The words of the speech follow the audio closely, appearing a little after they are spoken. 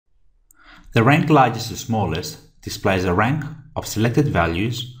The rank largest to smallest displays a rank of selected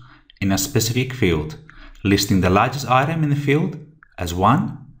values in a specific field, listing the largest item in the field as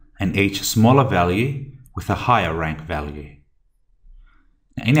 1 and each smaller value with a higher rank value.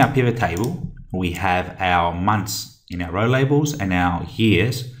 Now, in our pivot table, we have our months in our row labels and our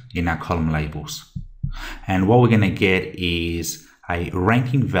years in our column labels. And what we're going to get is a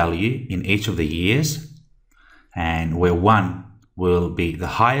ranking value in each of the years, and where 1 will be the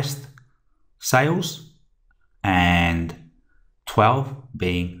highest sales and 12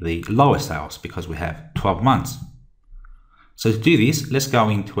 being the lowest sales because we have 12 months. So to do this, let's go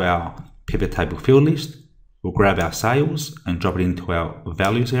into our pivot table field list. We'll grab our sales and drop it into our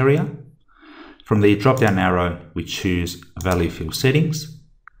values area. From the drop down arrow, we choose value field settings,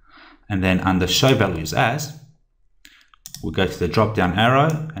 and then under show values as, we'll go to the drop down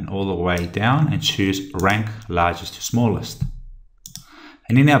arrow and all the way down and choose rank largest to smallest.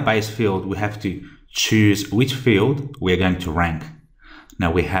 And in our base field, we have to choose which field we're going to rank.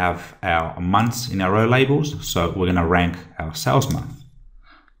 Now we have our months in our row labels, so we're going to rank our sales month.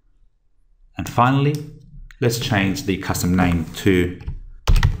 And finally, let's change the custom name to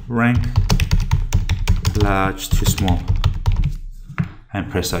rank large to small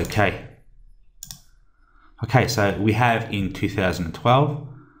and press OK. Okay, so we have in 2012,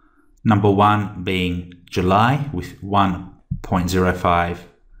 number 1 being July with $1.05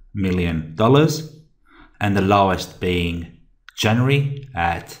 million, and the lowest being January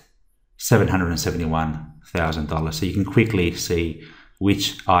at $771,000. So you can quickly see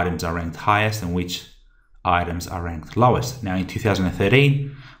which items are ranked highest and which items are ranked lowest. Now in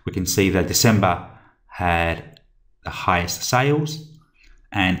 2013, we can see that December had the highest sales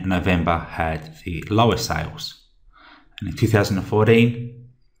and November had the lowest sales. And in 2014,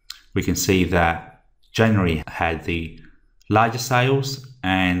 we can see that January had the largest sales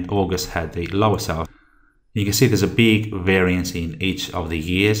and August had the lowest sales. You can see there's a big variance in each of the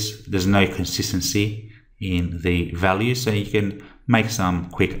years. There's no consistency in the values, so you can make some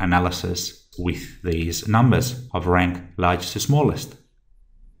quick analysis with these numbers of rank largest to smallest.